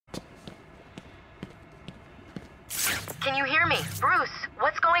Can you hear me? Bruce,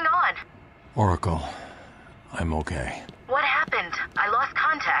 what's going on? Oracle, I'm okay. What happened? I lost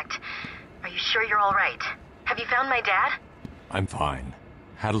contact. Are you sure you're all right? Have you found my dad? I'm fine.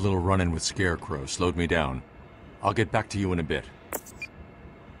 Had a little run-in with Scarecrow, slowed me down. I'll get back to you in a bit.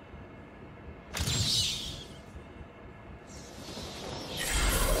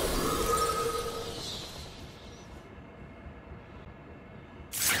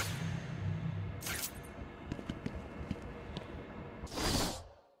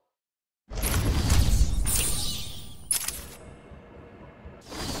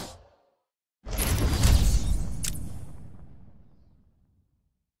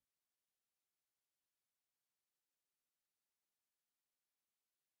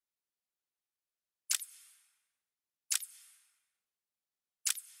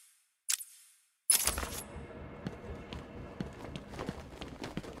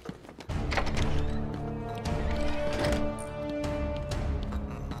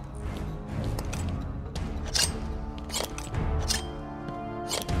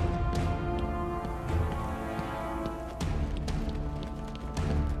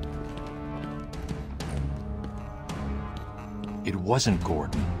 It wasn't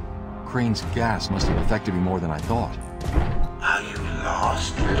Gordon. Crane's gas must have affected me more than I thought. Are you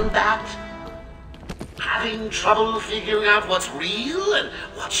lost, little bat? Having trouble figuring out what's real and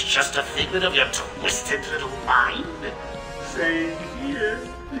what's just a figment of your twisted little mind? Same here.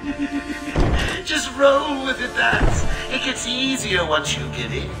 Just roll with it, bats. It gets easier once you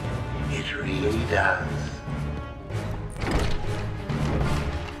get in. It really does.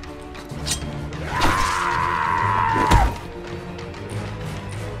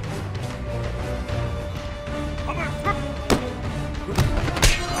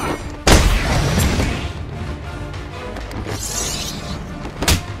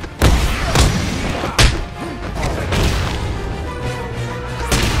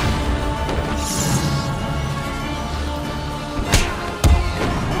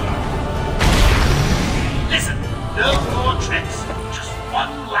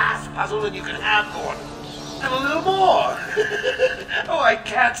 And you can have Gordon. And a little more. Oh, I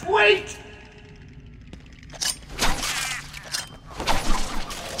can't wait.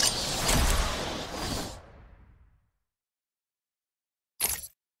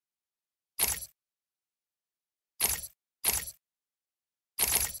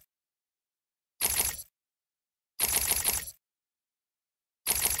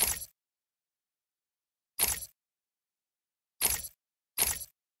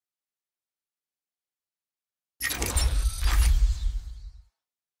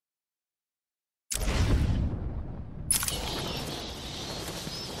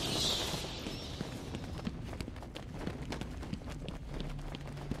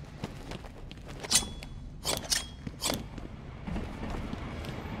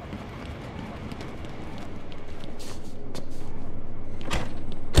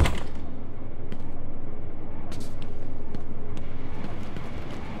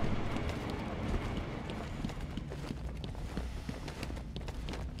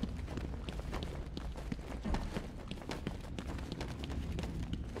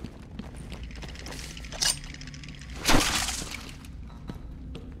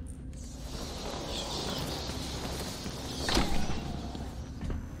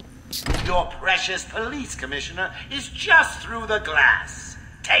 Your precious police commissioner is just through the glass.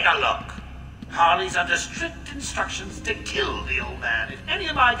 Take a look. Harley's under strict instructions to kill the old man if any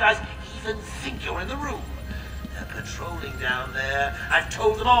of my guys even think you're in the room. They're patrolling down there. I've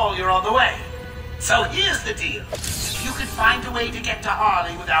told them all you're on the way. So here's the deal. If you can find a way to get to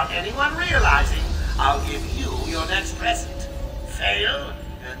Harley without anyone realizing, I'll give you your next present. Fail,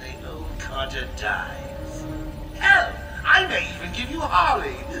 and the old Carter dies. Hell, I may even give you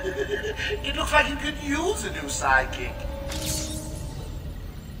Harley. It looks like you could use a new sidekick.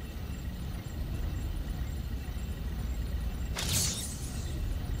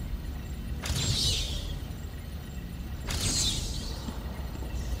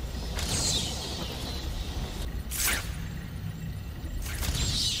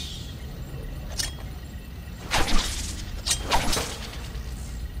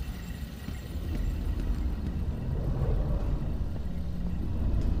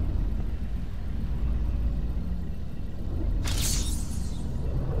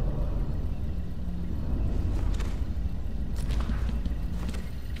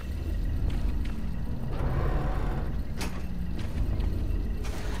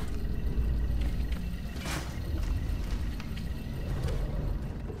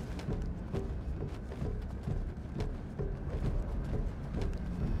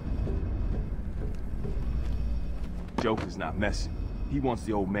 Joker's not messing. He wants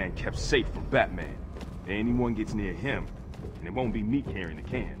the old man kept safe from Batman. Anyone gets near him, and it won't be me carrying the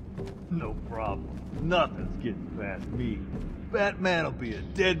can. No problem. Nothing's getting past me. Batman'll be a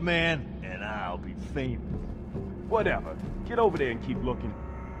dead man, and I'll be famous. Whatever. Get over there and keep looking.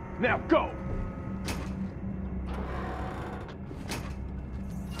 Now go!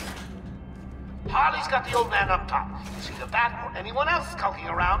 Harley's got the old man up top. You see the bat or anyone else skulking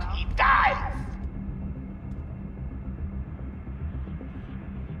around, he dies.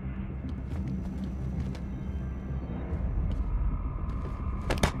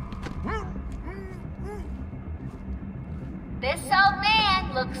 This old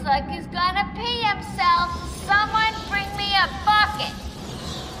man looks like he's gonna pee himself. Someone bring me a bucket.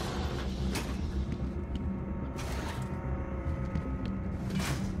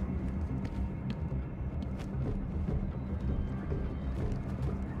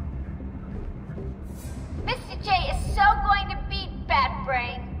 Mr. J is so going to beat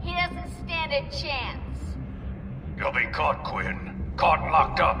Batbrain, he doesn't stand a chance. You'll be caught, Quinn. Caught and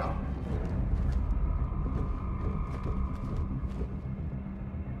locked up.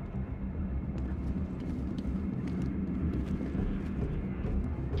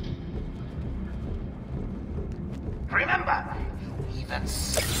 Remember, you even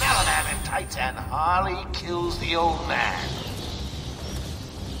smell a man in tights and Harley kills the old man.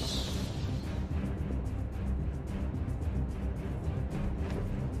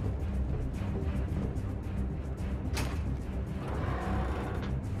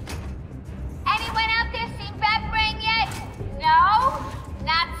 Anyone out there seen Batbrain yet? No?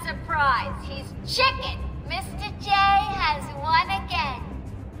 Not surprised. He's chicken. Mr. J has won again.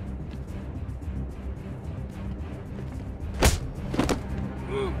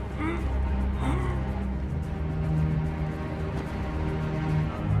 You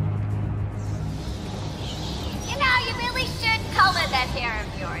know, you really should color that hair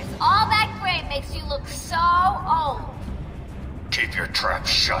of yours. All that gray makes you look so old. Keep your trap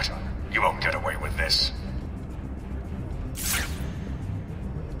shut. You won't get away with this.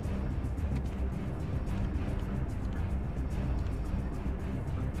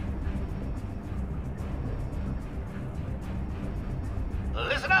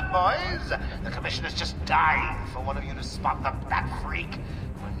 Listen up, boys. The commissioner's just dying for one of you to spot the Bat Freak.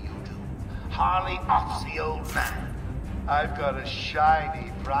 When you do, Harley offs the old man. I've got a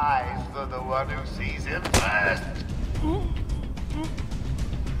shiny prize for the one who sees him first.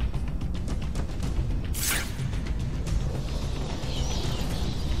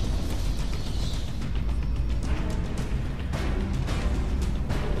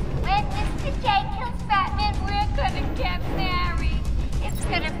 When Mr. J kills Batman, we're gonna get married. It's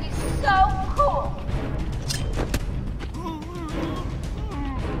gonna be so cool.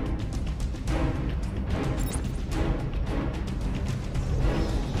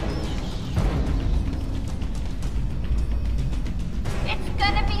 It's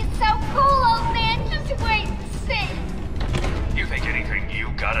gonna be so cool, old man. Just wait and see. You think anything you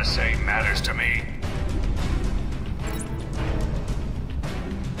gotta say matters to me?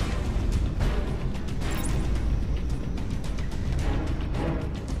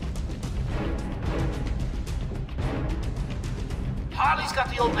 Harley's got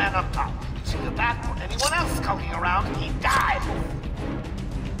the old man up top. You see the bat or anyone else skulking around, he dies.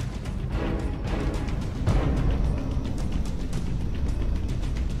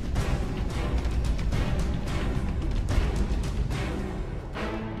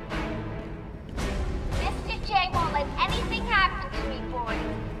 Mr. J won't let anything happen to me, boys.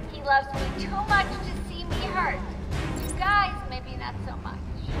 He loves me too much to see me hurt. You guys, maybe not so much.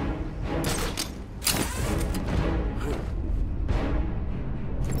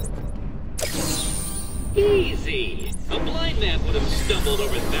 Easy! A blind man would have stumbled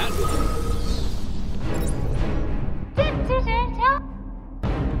over that one.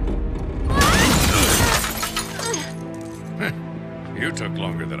 You took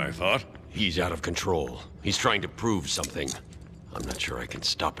longer than I thought. He's out of control. He's trying to prove something. I'm not sure I can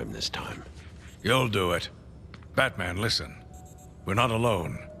stop him this time. You'll do it. Batman, listen. We're not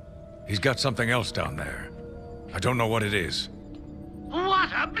alone. He's got something else down there. I don't know what it is. What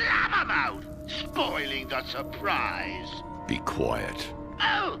a blabbermouth! Spoiling the surprise. Be quiet.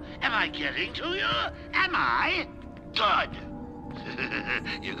 Oh, am I getting to you? Am I? Good.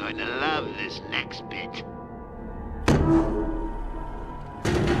 You're going to love this next bit.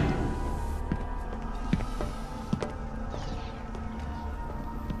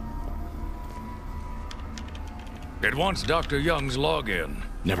 It wants Dr. Young's login.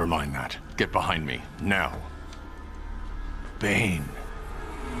 Never mind that. Get behind me, now. Bane.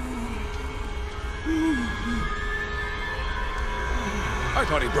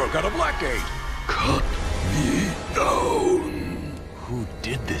 thought he broke out of Blackgate. Cut me down. Who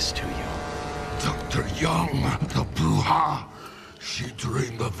did this to you? Dr. Young, the Bruja. She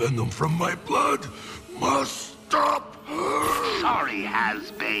drained the venom from my blood. Must stop her. Sorry,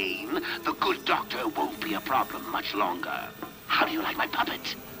 Hasbane. The good doctor won't be a problem much longer. How do you like my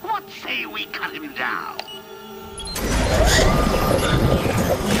puppet? What say we cut him down?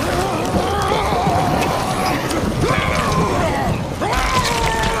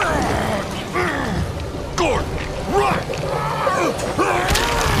 Gordon, run!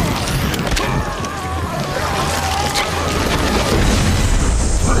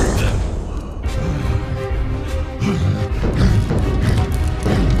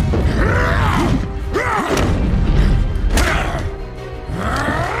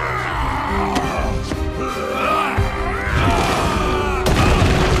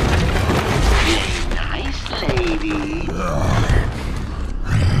 Nice lady.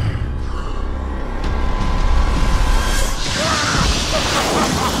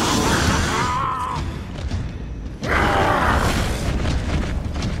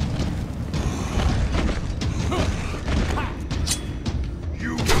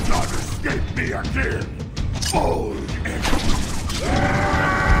 You will not escape me again, old enemy.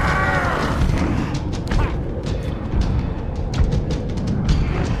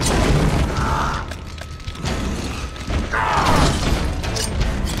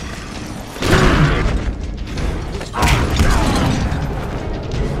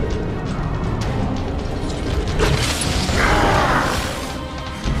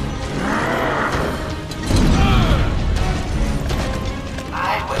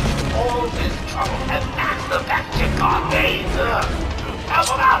 I went all this trouble and that's the back chick on me. Help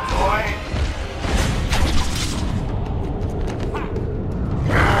him out, boy.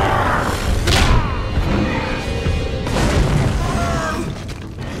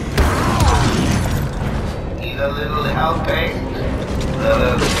 Need a little help, eh?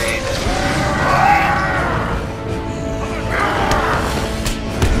 Little baby.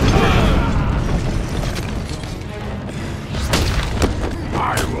 I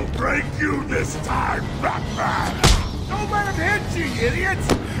will break you this time, Batman! Don't let him hit you, idiots!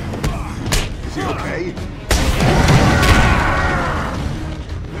 Is he okay?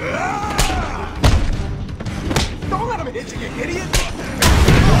 Don't let him hit you, you idiot!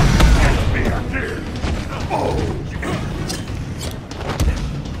 Hit me again! Oh,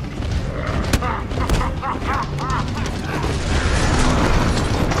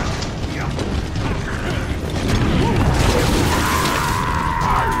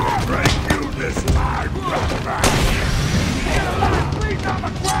 I will break you this time, Batman! Get him out! Please, on the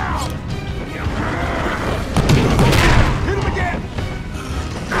ground! Hit him again!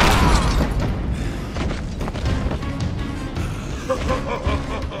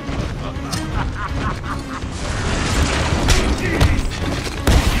 Jeez!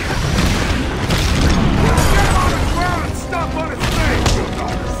 Get him on the ground and stop on his face! You'll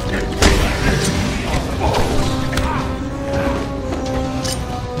not escape me! Oh!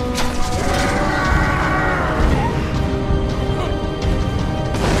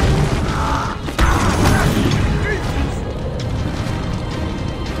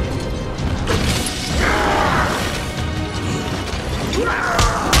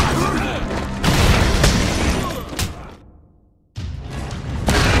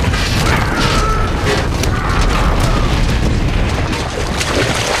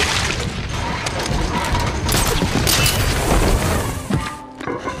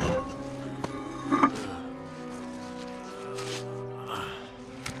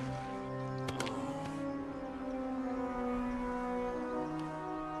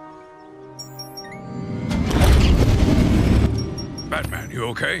 Batman, you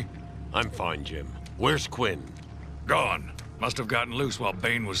okay? I'm fine, Jim. Where's Quinn? Gone. Must have gotten loose while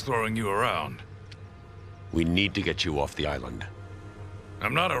Bane was throwing you around. We need to get you off the island.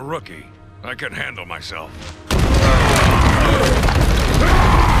 I'm not a rookie. I can handle myself.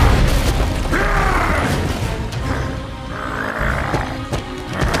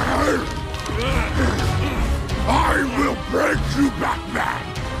 I will break you, Batman!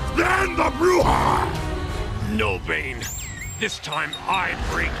 Then the Bruja! No, Bane. This time I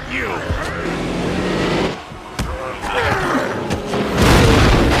break you!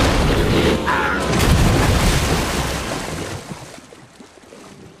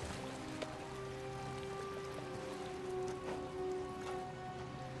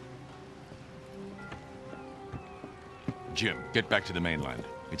 Jim, get back to the mainland.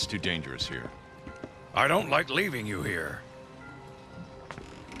 It's too dangerous here. I don't like leaving you here.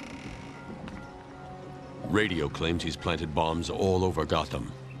 Radio claims he's planted bombs all over Gotham.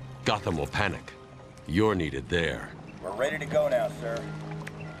 Gotham will panic. You're needed there. We're ready to go now, sir.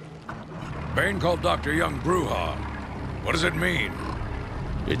 Bane called Dr. Young Bruja. What does it mean?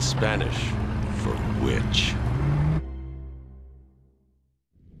 It's Spanish for witch.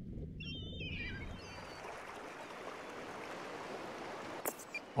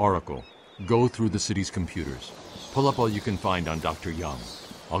 Oracle, go through the city's computers. Pull up all you can find on Dr. Young.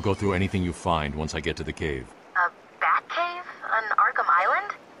 I'll go through anything you find once I get to the cave. A bat cave on Arkham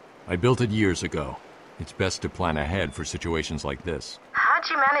Island? I built it years ago. It's best to plan ahead for situations like this. How'd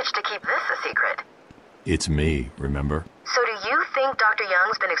you manage to keep this a secret? It's me, remember? So do you think Dr.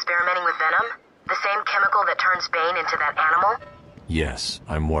 Young's been experimenting with venom? The same chemical that turns Bane into that animal? Yes,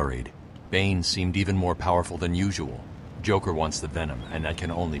 I'm worried. Bane seemed even more powerful than usual. Joker wants the venom, and that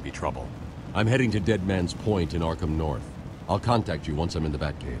can only be trouble. I'm heading to Dead Man's Point in Arkham North. I'll contact you once I'm in the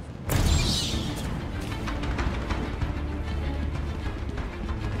Batcave.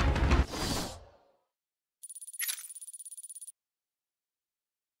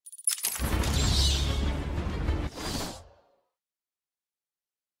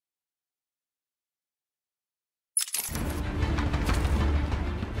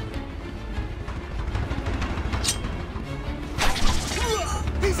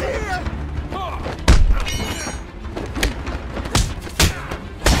 He's here!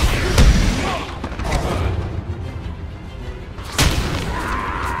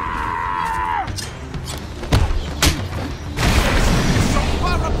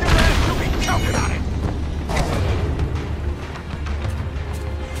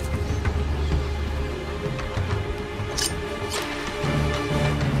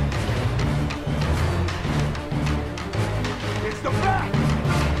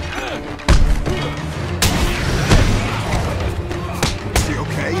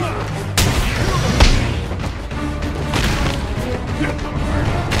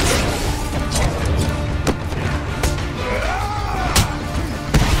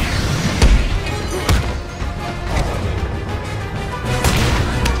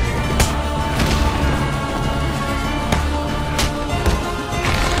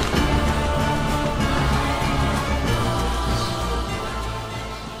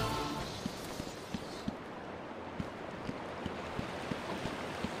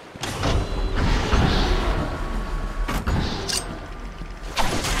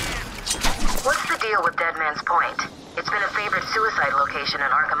 With Dead Man's Point. It's been a favorite suicide location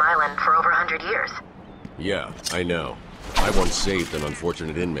on Arkham Island for over 100 years. Yeah, I know. I once saved an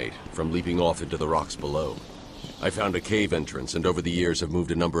unfortunate inmate from leaping off into the rocks below. I found a cave entrance and over the years have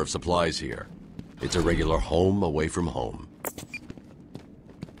moved a number of supplies here. It's a regular home away from home.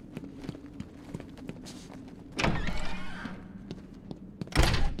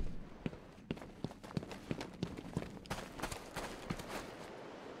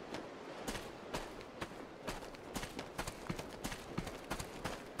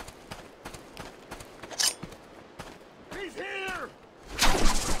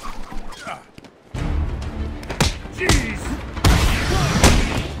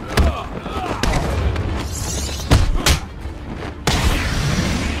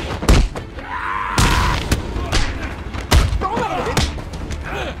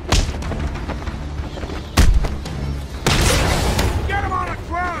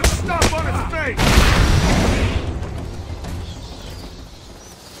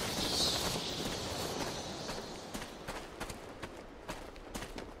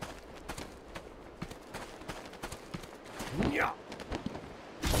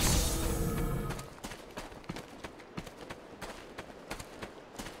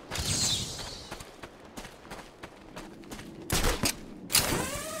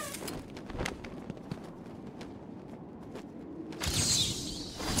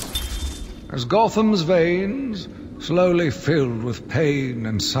 As Gotham's veins slowly filled with pain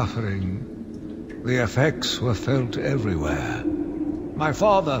and suffering, the effects were felt everywhere. My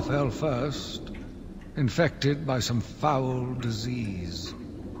father fell first, infected by some foul disease.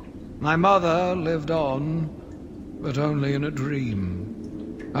 My mother lived on, but only in a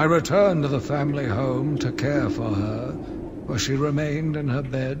dream. I returned to the family home to care for her, where she remained in her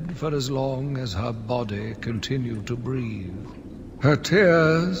bed for as long as her body continued to breathe. Her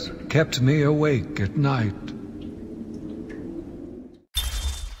tears kept me awake at night.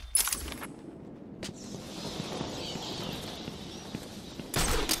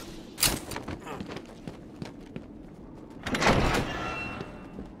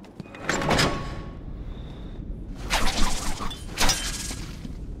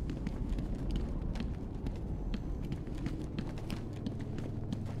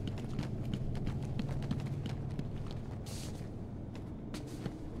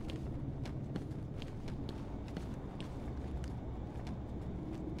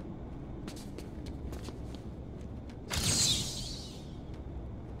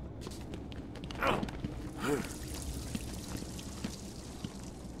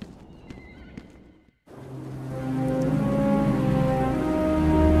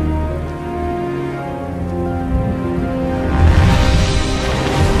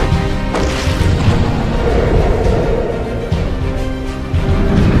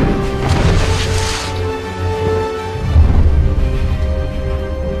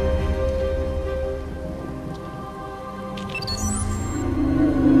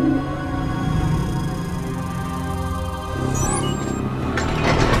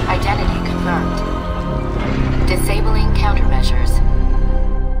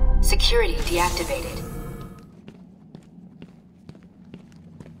 Security deactivated.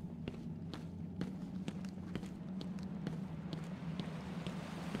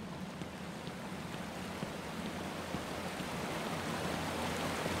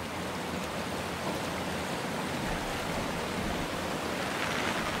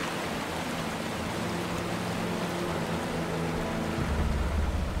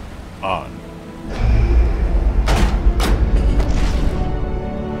 On.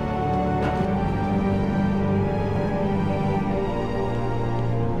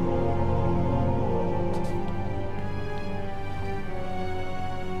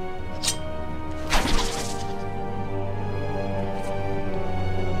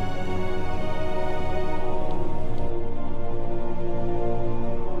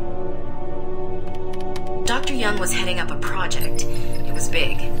 Dr. Young was heading up a project. It was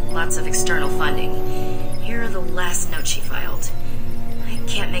big, lots of external funding. Here are the last notes she filed. I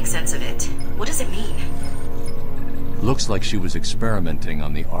can't make sense of it. What does it mean? Looks like she was experimenting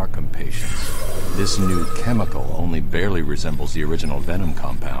on the Arkham patients. This new chemical only barely resembles the original venom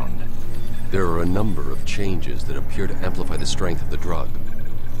compound. There are a number of changes that appear to amplify the strength of the drug.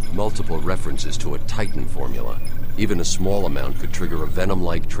 Multiple references to a Titan formula. Even a small amount could trigger a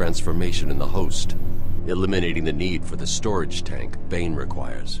venom-like transformation in the host, eliminating the need for the storage tank Bane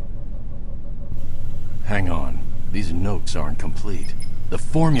requires. Hang on. These notes aren't complete. The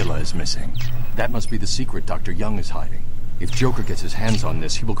formula is missing. That must be the secret Dr. Young is hiding. If Joker gets his hands on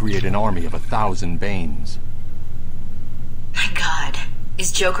this, he will create an army of 1,000 Banes. My God.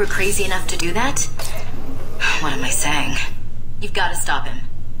 Is Joker crazy enough to do that? What am I saying? You've got to stop him.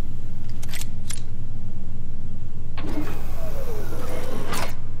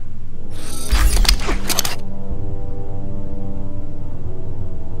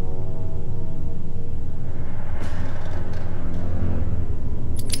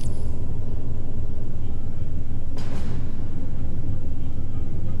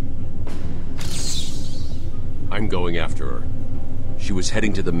 I'm going after her. She was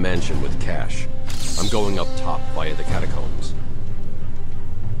heading to the mansion with cash. I'm going up top via the catacombs.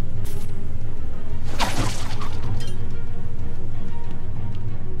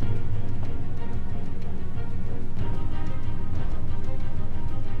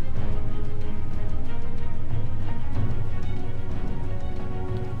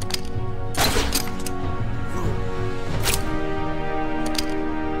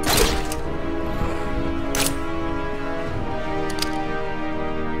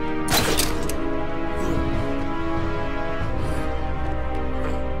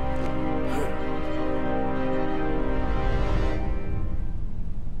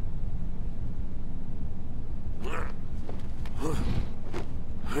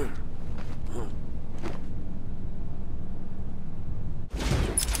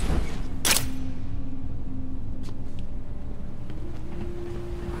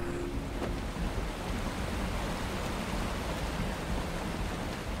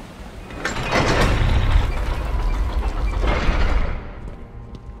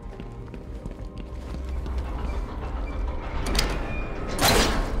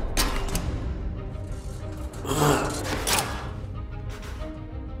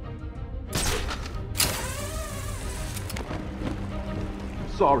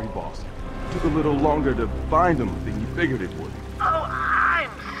 Sorry, boss. Took a little longer to find him than you figured it would. Oh, I'm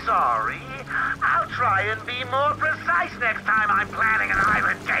sorry. I'll try and be more precise next time I'm planning an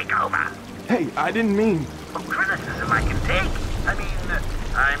island takeover. Hey, I didn't mean... Criticism I can take. I mean,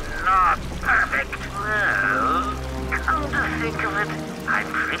 I'm not perfect. Well, come to think of it, I'm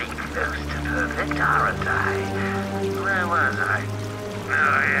pretty close to perfect, aren't I? Where was I?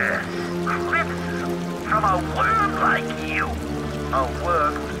 Oh, yes. Criticism from a worm like you. A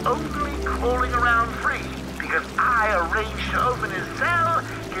worm who's only crawling around free because I arranged to open his cell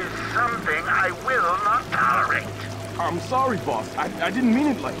is something I will not tolerate. I'm sorry, boss. I didn't mean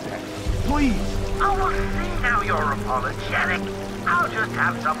it like that. Please. Oh, well, see now you're apologetic. I'll just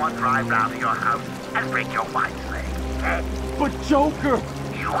have someone drive round to your house and break your wife's leg, okay? But Joker!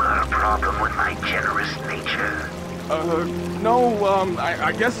 You got a problem with my generous nature? No,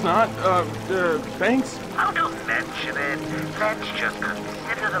 I guess not. Thanks? Oh, don't mention it. Let's just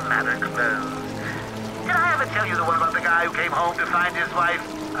consider the matter closed. Did I ever tell you the one about the guy who came home to find his wife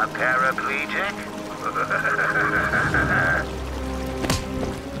a paraplegic?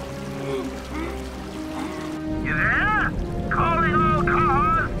 You there? Calling all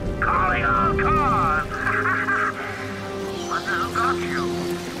cars! Calling all cars! Wonder who got you?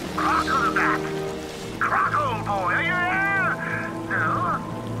 Croco the Bat! Croco, old boy, are you there? No?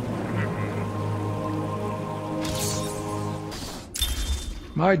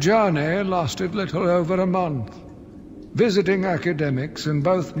 My journey lasted little over a month. Visiting academics in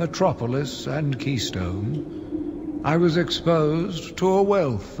both Metropolis and Keystone, I was exposed to a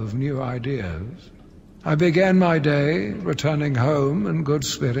wealth of new ideas. I began my day returning home in good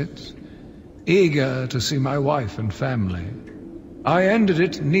spirits, eager to see my wife and family. I ended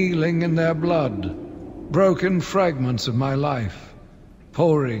it kneeling in their blood, broken fragments of my life,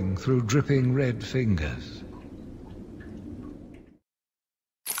 pouring through dripping red fingers.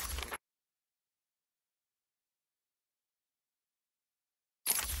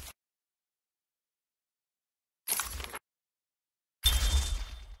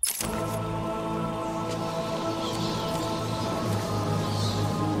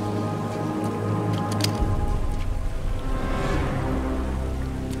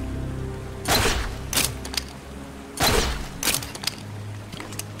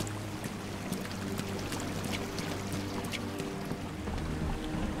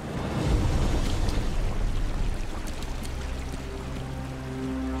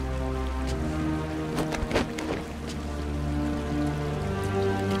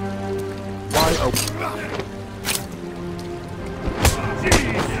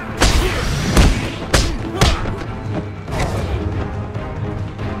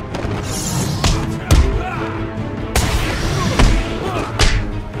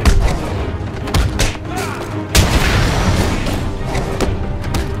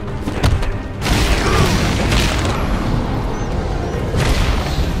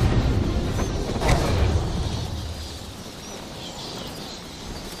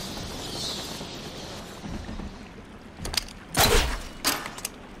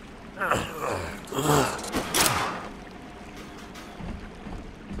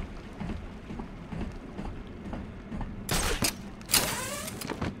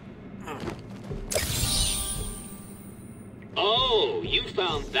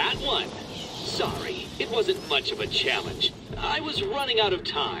 That one? Sorry, it wasn't much of a challenge. I was running out of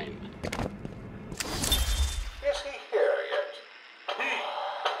time. Is he here yet?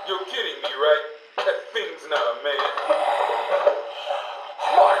 You're kidding me, right? That thing's not a man.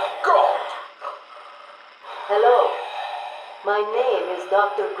 My God! Hello. My name is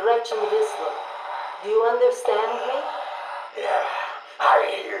Dr. Gretchen Whistler. Do you understand me? Yeah,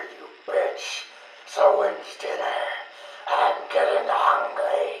 I hear you, bitch. So when's dinner? I'm getting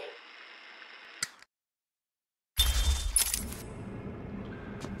hungry.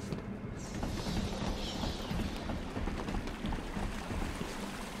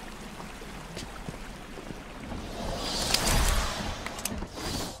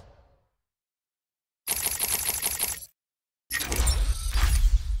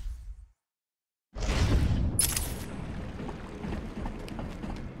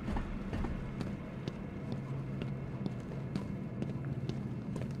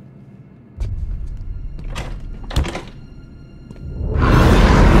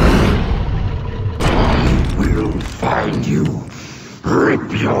 Find you,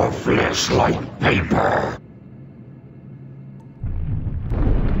 rip your flesh like paper.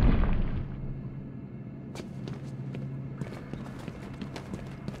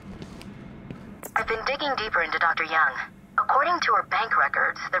 I've been digging deeper into Dr. Young. According to her bank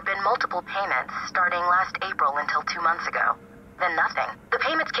records, there have been multiple payments starting last April until 2 months ago. Then nothing. The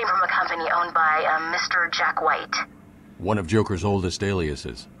payments came from a company owned by Mr. Jack White. One of Joker's oldest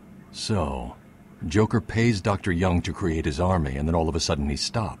aliases. So, Joker pays Dr. Young to create his army, and then all of a sudden he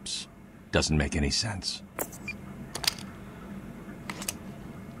stops. Doesn't make any sense.